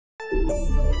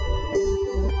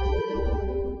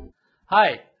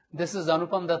Hi, this is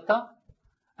Anupam Dutta,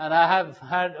 and I have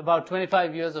had about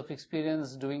 25 years of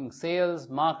experience doing sales,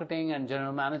 marketing, and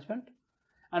general management,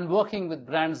 and working with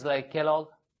brands like Kellogg,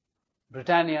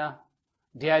 Britannia,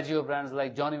 Diageo brands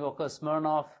like Johnnie Walker,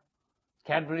 Smirnoff,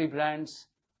 Cadbury brands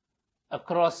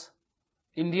across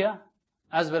India,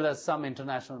 as well as some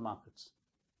international markets.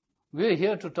 We're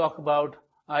here to talk about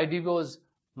IDEVO's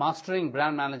Mastering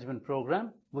Brand Management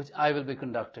program, which I will be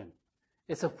conducting.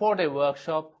 It's a 4-day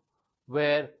workshop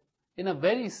where, in a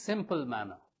very simple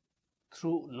manner,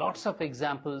 through lots of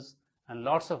examples and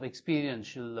lots of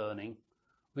experiential learning,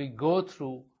 we go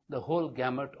through the whole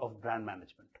gamut of brand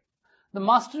management. The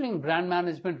Mastering Brand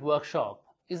Management workshop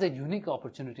is a unique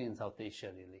opportunity in South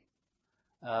Asia, really.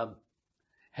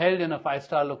 Held in a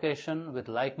 5-star location with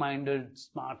like-minded,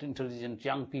 smart, intelligent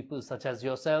young people such as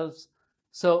yourselves.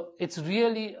 So it's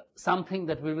really something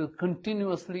that we will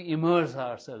continuously immerse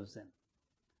ourselves in.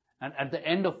 And at the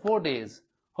end of 4 days,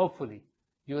 hopefully,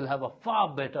 you will have a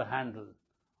far better handle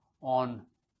on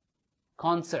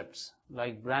concepts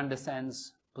like brand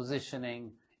essence,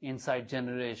 positioning, insight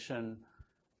generation,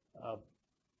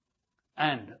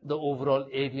 and the overall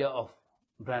area of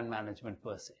brand management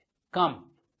per se. Come,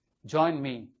 join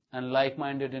me and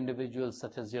like-minded individuals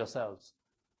such as yourselves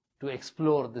to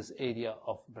explore this area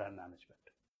of brand management.